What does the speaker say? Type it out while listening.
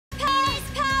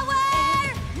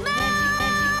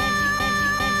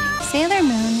Sailor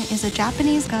Moon is a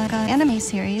Japanese gaga anime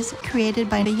series created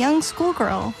by a young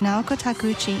schoolgirl, Naoko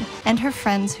Takuchi, and her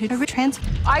friends who are trans.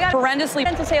 I got horrendously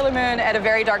into Sailor Moon at a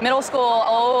very dark middle school.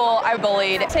 Oh, I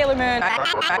bullied Sailor Moon.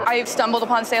 I stumbled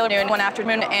upon Sailor Moon one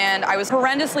afternoon and I was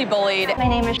horrendously bullied. My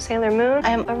name is Sailor Moon.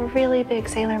 I'm a really big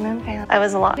Sailor Moon fan. I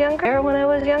was a lot younger when I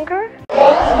was younger.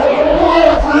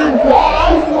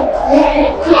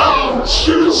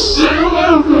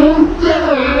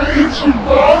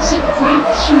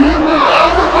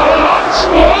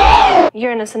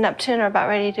 Uranus and Neptune are about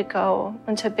ready to go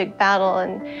into a big battle,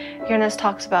 and Uranus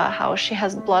talks about how she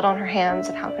has blood on her hands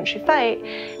and how can she fight,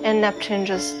 and Neptune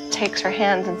just takes her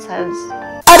hands and says,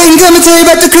 I didn't come to tell you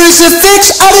about the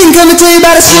crucifix, I didn't come to tell you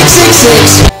about a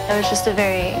 666. It was just a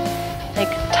very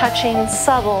touching,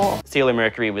 subtle. Sailor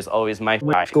Mercury was always my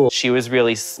school. She was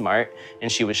really smart,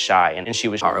 and she was shy, and she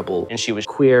was horrible, and she was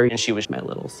queer, and she was my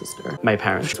little sister. My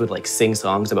parents would sing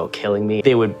songs about killing me.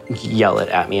 They would yell it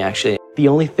at me, actually. The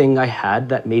only thing I had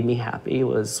that made me happy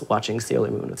was watching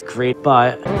Sailor Moon. It's great,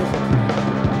 but